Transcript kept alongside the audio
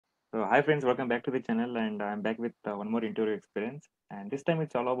So, hi friends, welcome back to the channel, and I'm back with one more interview experience. And this time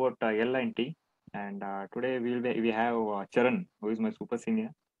it's all about L&T. And today we have Charan, who is my super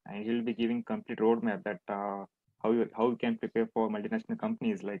senior, and he'll be giving complete roadmap that how you can prepare for multinational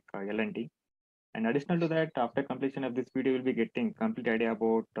companies like L&T. And additional to that, after completion of this video, you'll be getting complete idea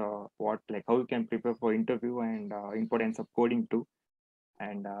about what like how you can prepare for interview and importance of coding too.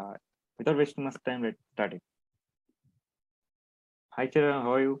 And without wasting much time, let's start it. Hi Charan,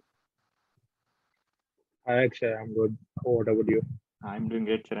 how are you? Hi Akshay, I'm good. What about you? I'm doing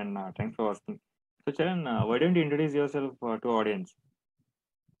great, Charan. Thanks for asking. So, Charan, why don't you introduce yourself to audience?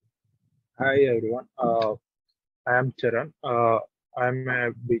 Hi everyone. I am Charan. I'm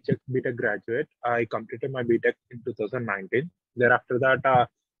a B.Tech graduate. I completed my B.Tech in 2019. Thereafter that,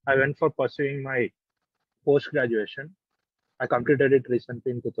 I went for pursuing my post graduation. I completed it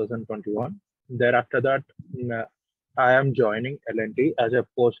recently in 2021. Thereafter that, I am joining L&T as a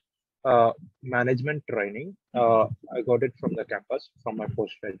post management training. I got it from the campus from my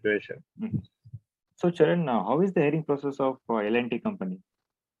post graduation. Mhm. So, Charan, how is the hiring process of L&T company?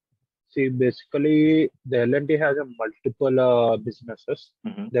 See, basically, the L&T has a multiple businesses.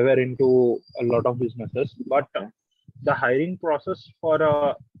 Mm-hmm. They were into a lot of businesses, but Okay. the hiring process for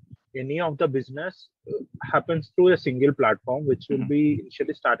any of the business happens through a single platform, which will Mm-hmm. be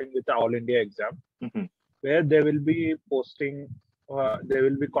initially starting with the All India exam, Mm-hmm. where they will be posting, they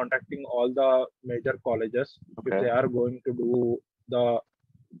will be contacting all the major colleges if Okay. they are going to do the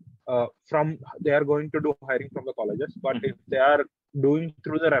they are going to do hiring from the colleges. But Mm-hmm. if they are doing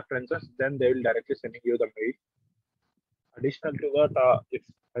through the references, then they will directly sending you the mail. Additional to that, if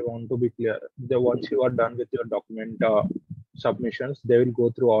I want to be clear, once you are done with your document submissions, they will go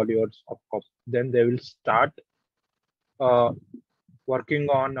through all your soft copies. Then they will start uh, working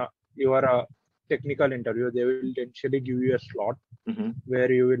on your technical interview. They will initially give you a slot Mm-hmm.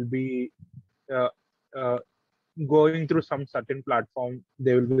 where you will be uh, uh, going through some certain platform.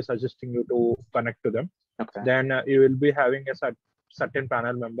 They will be suggesting you to connect to them. Okay. Then you will be having a certain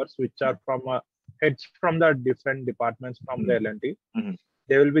panel members which are from heads from the different departments from the L&T. Mm-hmm.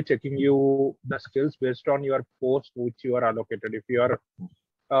 They will be checking you the skills based on your post which you are allocated. If you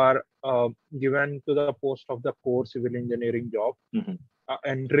are given to the post of the core civil engineering job, Mm-hmm.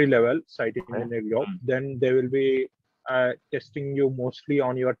 entry level site Okay. engineering job, then they will be testing you mostly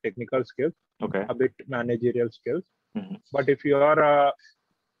on your technical skills, Okay. a bit managerial skills. Mm-hmm. But if you are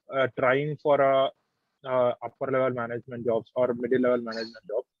trying for a upper level management jobs or middle level management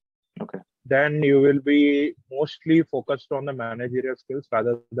jobs, Okay. then you will be mostly focused on the managerial skills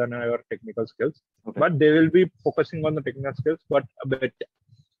rather than your technical skills. Okay. But they will be focusing on the technical skills, but a bit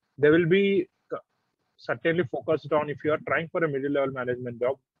they will be certainly focused on, if you are trying for a middle level management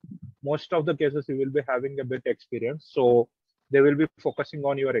job, most of the cases you will be having a bit experience, so they will be focusing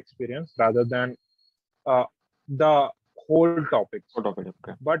on your experience rather than uh, the whole topics. What of it?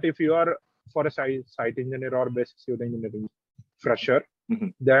 Okay. But if you are for a site engineer or basic civil engineering fresher, Mm-hmm.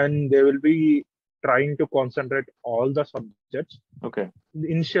 then they will be trying to concentrate all the subjects. Okay.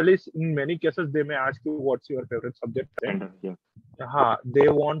 Initially, in many cases, they may ask you what's your favorite subject. Yeah. They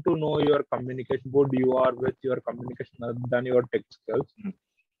want to know your communication, good you are with your communication than your tech skills. Mm-hmm.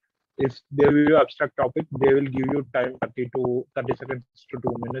 If they give you abstract topic, they will give you time 30 seconds to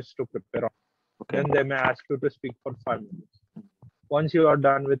 2 minutes to prepare on. Okay. Then they may ask you to speak for 5 minutes. Once you are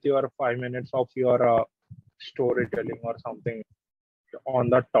done with your 5 minutes of your storytelling or something on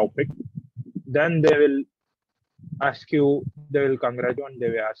that topic, then they will ask you, they will congratulate you and they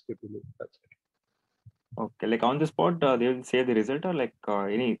will ask you to leave. That's it. Okay. Like on the spot, they will say the result or like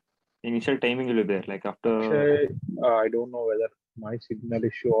any initial timing will be there. Like after. Actually, I don't know whether my signal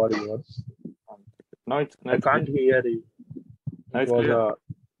issue or yours. Um, now I it's clear. can't hear you. Now It it's was clear. a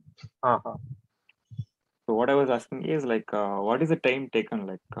uh-huh. So what I was asking is like, what is the time taken?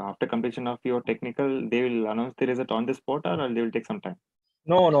 Like after completion of your technical, they will announce the result on the spot, or they will take some time.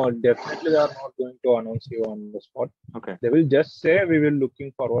 No, definitely they are not going to announce you on the spot. Okay. They will just say we will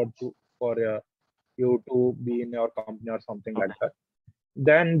looking forward to for you to be in your company or something like Okay. that.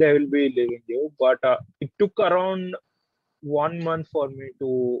 Then they will be leaving you. But it took around 1 month for me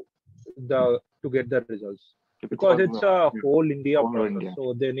to get the results, because Because it's a yeah, whole India all over process. India.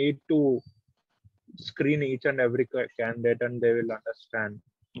 So they need to screen each and every candidate, and they will understand.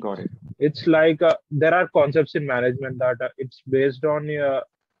 Got it. It's like there are concepts in management that it's based on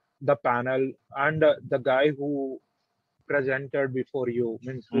the panel and the guy who presented before you,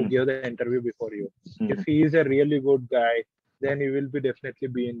 means who Mm-hmm. gave the interview before you. If Mm-hmm. he is a really good guy, then he will be definitely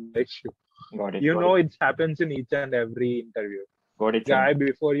be in the issue. Got it. You Got know, it. it happens in each and every interview. Got it, Guy Charan.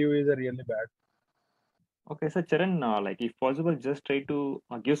 before you is a really bad. Okay, so Charan, like if possible, just try to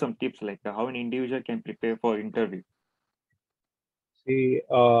give some tips like how an individual can prepare for interview. See,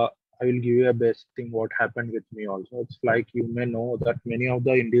 I will give you a basic thing what happened with me also. It's like you may know that many of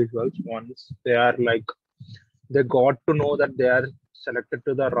the individuals, once they are like, they got to know that they are selected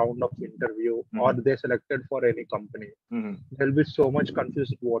to the round of interview or Mm-hmm. they selected for any company. Mm-hmm. They'll be so much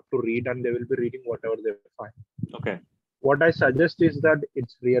confused what to read and they will be reading whatever they find. Okay. What I suggest is that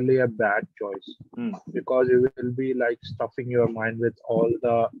it's really a bad choice Mm. because you will be like stuffing your mind with all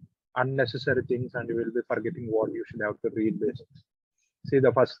the unnecessary things and you will be forgetting what you should have to read basics. See,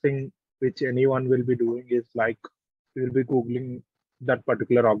 the first thing which anyone will be doing is like you will be googling that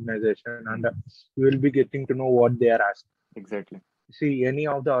particular organization and Mm. you will be getting to know what they are asking. Exactly. See, any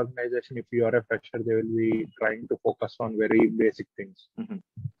of the organization, if you are a fresher, they will be trying to focus on very basic things. Mm-hmm.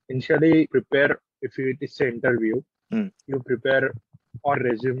 Initially, prepare if it is an interview, Mm. you prepare or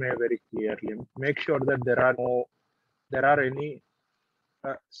resume very clearly. Make sure that there are any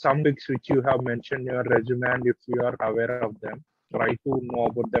some bits which you have mentioned in your resume, and if you are aware of them, try Okay. to know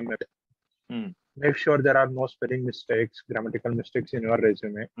about them. Mm. Make sure there are no spelling mistakes, grammatical mistakes in your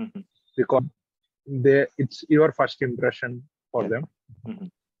resume Mm-hmm. because it's your first impression for Yeah. them. Mm-hmm.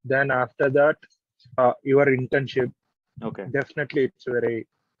 Then after that, your internship, Okay. definitely it's very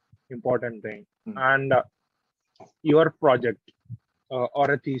important thing. Mm. And your project or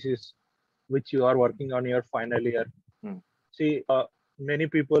a thesis which you are working on your final year. Mm. See, many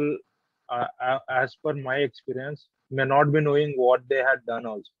people, as per my experience, may not be knowing what they had done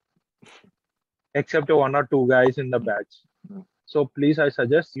also, except one or two guys in the Mm. batch. Mm. So please, I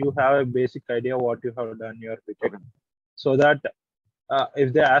suggest you have a basic idea what you have done your BTech, Okay. so that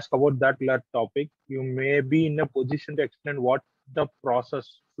if they ask about that topic, you may be in a position to explain what the process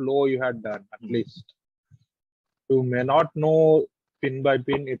flow you had done at Mm. least. You may not know pin by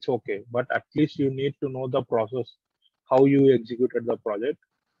pin, it's okay, but at least you need to know the process, how you executed the project.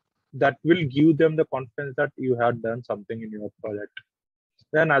 That will give them the confidence that you have done something in your project.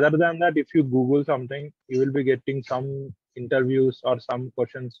 Then, other than that, if you Google something, you will be getting some interviews or some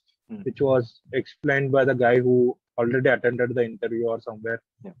questions Mm. which was explained by the guy who already attended the interview or somewhere.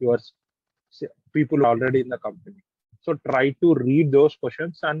 Yeah. Your people already in the company. So try to read those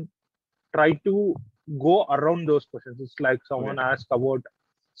questions and try to go around those questions. It's like Okay. someone asked about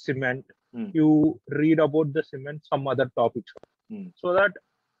cement. Mm. You read about the cement, some other topics, Mm. so that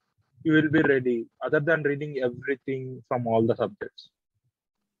you will be ready, other than reading everything from all the subjects.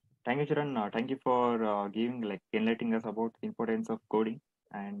 Thank you, Charan. Thank you for giving like enlightening us about the importance of coding.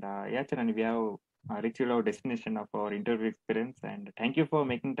 And yeah, Charan, we have reached our destination of our interview experience. And thank you for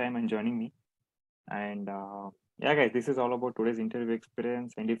making time and joining me. And yeah, guys, this is all about today's interview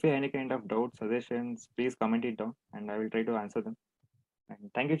experience. And if you have any kind of doubts, suggestions, please comment it down, and I will try to answer them.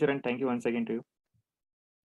 And thank you, Charan. Thank you once again to you.